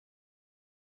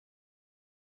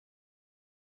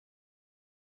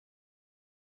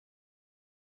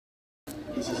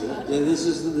This is it. Yeah, this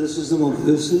is the moment.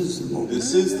 This is the moment.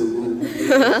 This is the moment.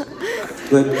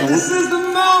 But This is the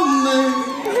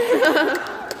moment.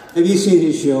 have you seen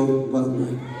his show, by the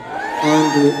way?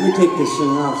 Let me take this thing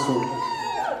off so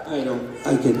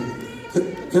I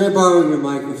can I borrow your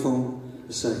microphone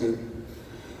a second?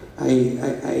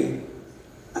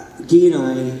 Dee and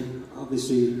I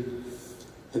obviously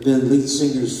have been lead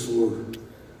singers for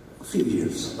a few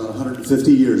years. About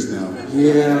 150 years now.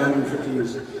 Yeah, 150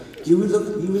 years. You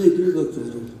really do look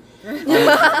good. You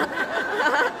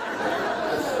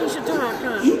should talk,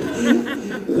 huh?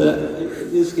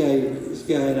 This guy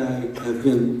and I have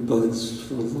been buds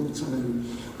for a long time.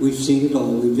 We've seen it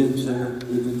all. We've been there.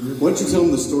 Why don't you tell them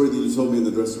the story that you told me in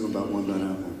the dressing room about One Bad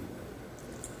Apple?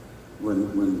 When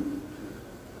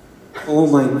Oh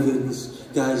my goodness,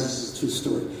 guys, this is a true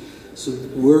story. So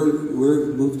we're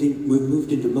moved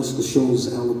into Muscle Shoals,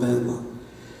 Alabama.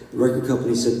 The record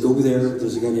company said, go there.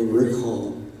 There's a guy named Rick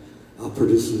Hall,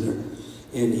 producer there,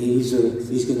 and he's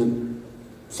going to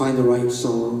find the right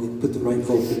song and put the right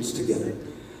vocals together.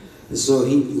 And so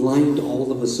he lined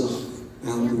all of us up: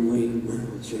 Alan Wayne,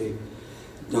 Merrill, Jay,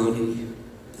 Donny,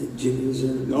 and Jimmy was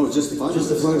there. No, just the five. Just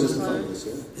the five.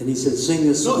 Yeah. And he said, sing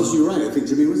this song. No, you're right. I think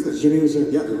Jimmy was there. Jimmy was there?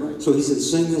 Yeah, you're right. So he said,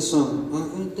 sing this song.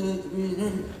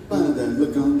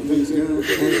 Look on your face,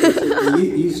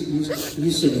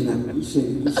 you sing it now. You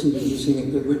sing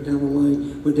it. It went down the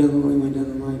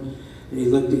line. And he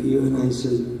looked at you and I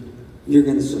said, you're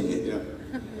going to sing it. Yeah.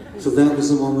 So that was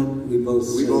the moment we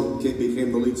both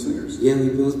became the lead singers. Yeah, we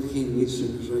both became lead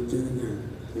singers right then and there.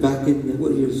 Back in,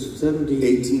 what year?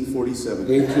 1847.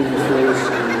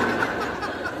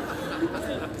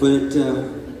 1847. But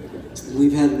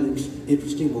we've had an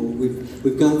interesting moment.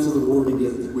 We've gone through the war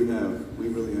together. We have. We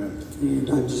really have. And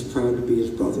I'm just proud to be his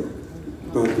brother.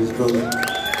 So am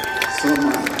I.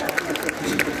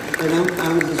 And I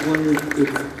was just wondering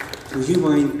would you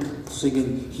mind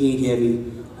singing He Ain't Heavy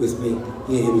with me?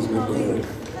 He Ain't Heavy's my brother.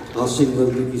 I'll sing a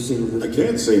little bit, you sing a little bit. I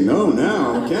can't say no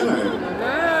now, can I?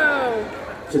 No.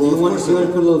 So well, you want to put a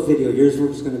little video? Here's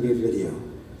what's going to be a video.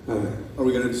 All right. Are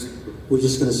we going to just... We're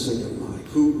just going to sing it live.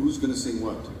 Who's going to sing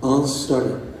what? I'll start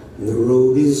it. The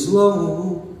road is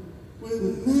long. The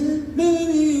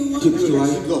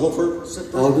whole verse?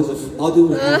 I'll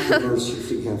do half the verse. You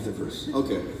sing half the verse.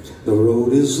 Okay. The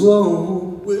road is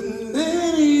long. With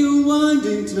many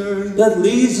winding turns. That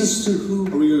leads us to who?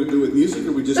 Are we going to do it with music, or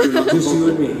are we just going to... Just you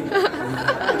and me.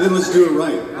 Then let's do it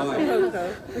right. All right.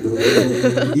 The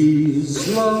road is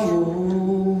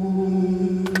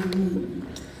long.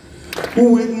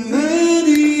 With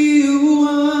many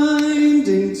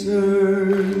winding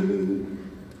turns.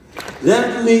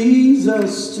 That leads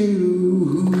us to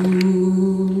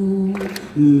who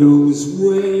knows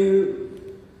where.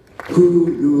 Who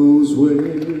knows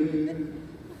where?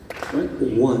 Right?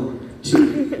 1,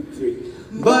 2, 3.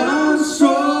 But I'm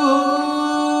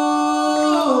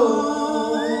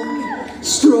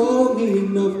strong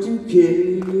enough to carry.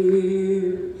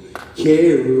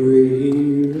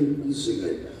 Sing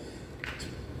it.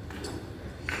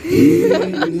 He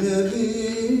ain't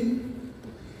heavy.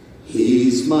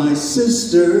 He's my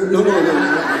sister. No.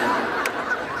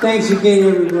 Thanks again,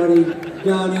 everybody.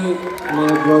 Donny, my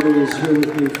brother, is here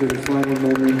with me for the final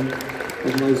moment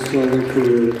of my solo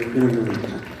career in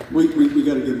America. We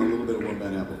got to give him a little bit of One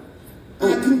Bad Apple.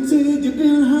 I can tell you've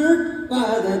been hurt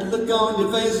by that look on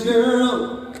your face,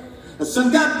 girl.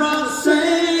 Some got brought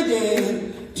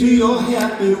singing to your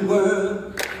happy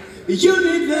world. You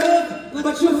need love,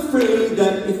 but you're afraid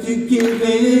that if you give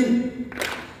in,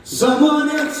 someone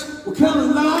else will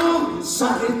come along and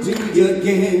suck it to you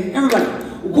again. Everybody.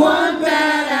 One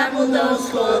bad apple don't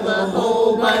spoil the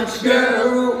whole bunch,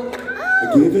 girl.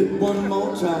 Give it one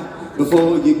more try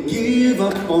before you give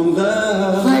up on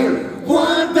love. Fire.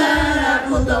 One bad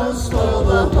apple don't spoil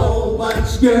the whole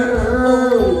bunch,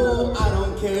 girl. I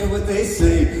don't care what they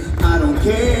say. I don't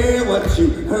care what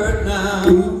you heard now.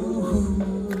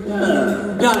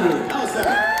 Donny, how's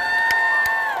that?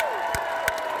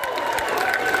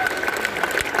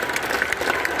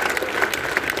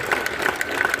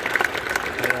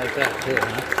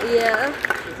 Yeah.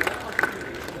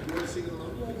 You want to sing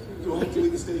along? Do I have to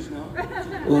leave the stage now?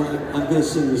 Well, I'm going to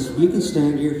sing this. You can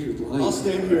stand here if you'd like. I'll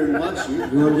stand here and watch you.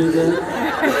 You want to do that?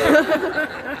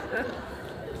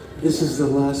 This is the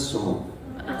last song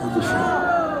of the show.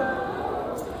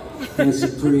 And it's a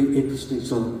pretty interesting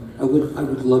song. I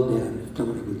would love to have it if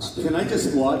Donny would stay. Can I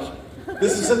just watch?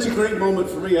 This is such a great moment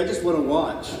for me. I just want to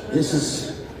watch.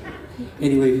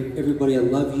 Anyway, everybody, I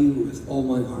love you with all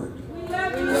my heart.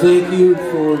 Thank you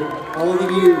for all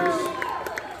the years.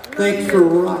 Thanks for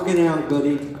rocking out,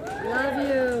 buddy. Love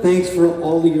you. Thanks for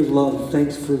all of your love.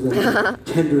 Thanks for the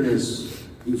tenderness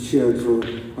you've shared for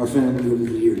our family over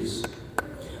the years.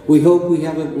 We hope we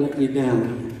haven't let you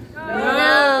down.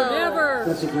 No, never.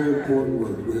 That's a very important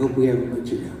word. We hope we haven't let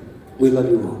you down. We love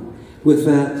you all. With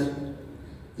that,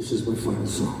 this is my final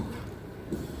song.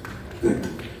 Good.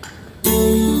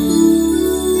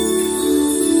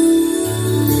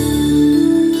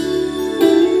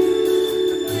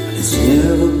 It's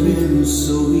never been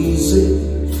so easy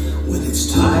when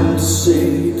it's time to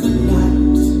say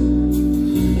goodnight.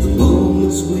 The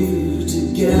moments we're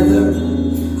together,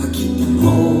 I keep them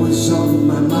always on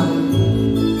my mind.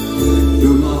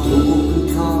 You're my hope and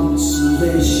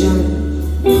consolation.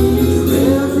 You're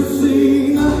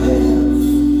everything I have.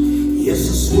 Yes,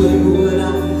 I swear what I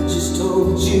just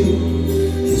told you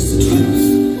is the truth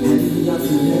and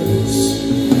nothing else.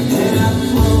 And I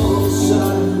promise I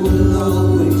will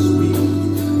always be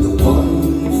the one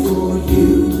for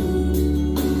you.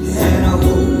 And I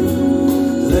hope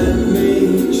that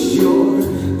makes your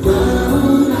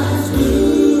brown eyes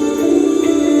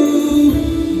blue.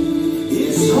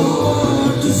 It's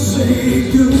hard to say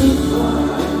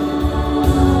goodbye.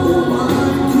 Oh, I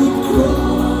could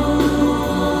cry.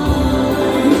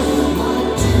 My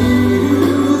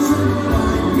tears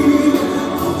remind me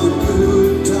of the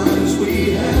good times we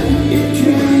had. It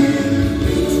can't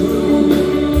be true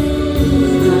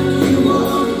that you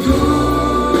are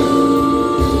gone.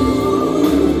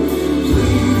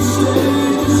 Please stay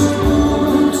this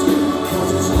moment,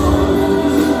 'cause it's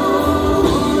hard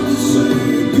to say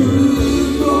goodbye.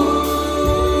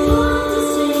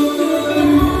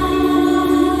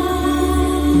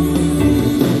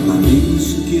 My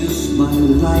music is my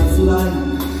lifeline.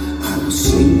 I will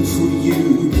sing for you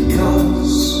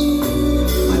because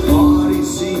my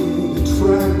body's in the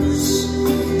trance,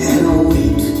 and I'll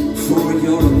wait for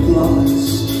your applause.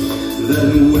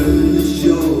 Then when the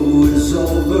show is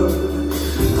over,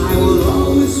 I will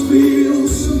always feel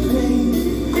some pain.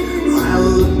 I'll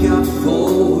look out for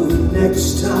the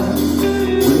next time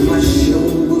when my show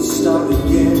will start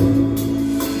again.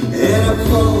 And I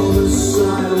promise I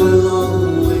will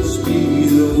always be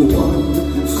the one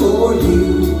for you.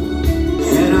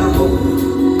 And I hope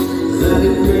that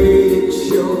it makes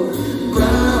your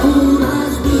brown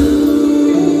eyes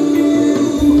blue.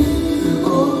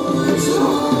 Oh, it's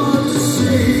hard to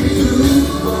say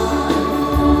goodbye.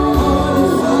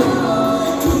 Oh,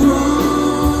 I cry.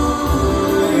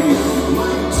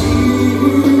 My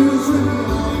tears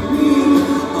remind me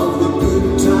of the good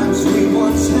times we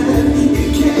once had.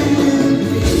 It can't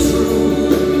be true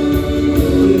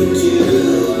that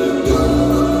you're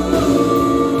gone.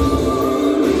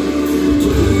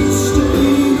 Please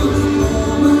stay a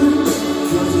moment,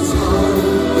 'cause it's hard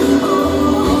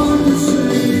to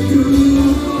say goodbye.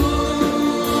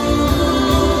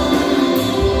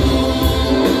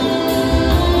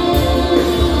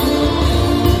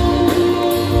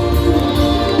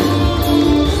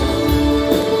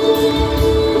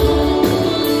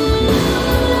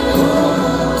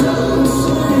 Don't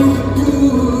say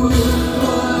goodbye.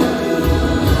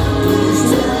 Please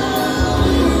tell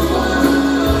me why.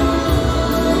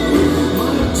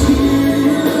 My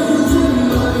tears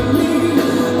remind me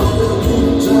of the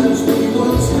good times we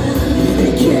once had.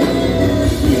 It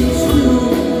can't be true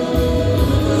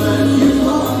that you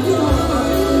are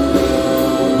gone.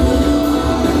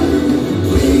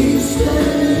 Please stay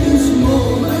this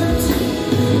moment.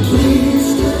 Please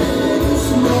stay this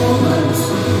moment.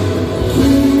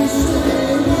 Please stay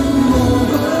one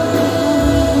moment.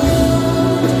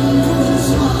 It's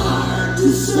hard to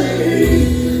say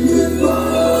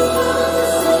goodbye.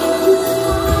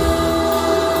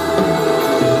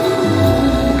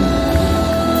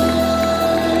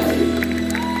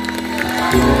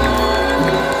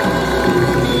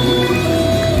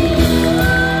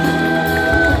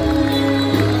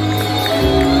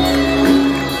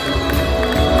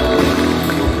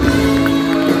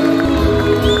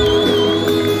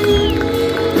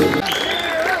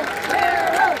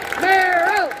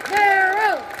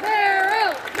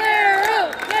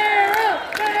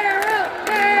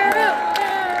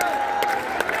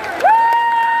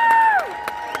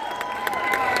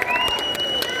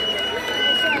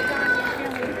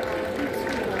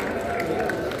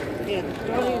 Yeah,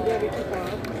 Donny and Debbie took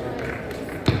off.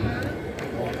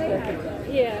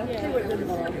 Yeah, they were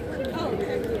involved. Oh,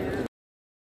 yeah.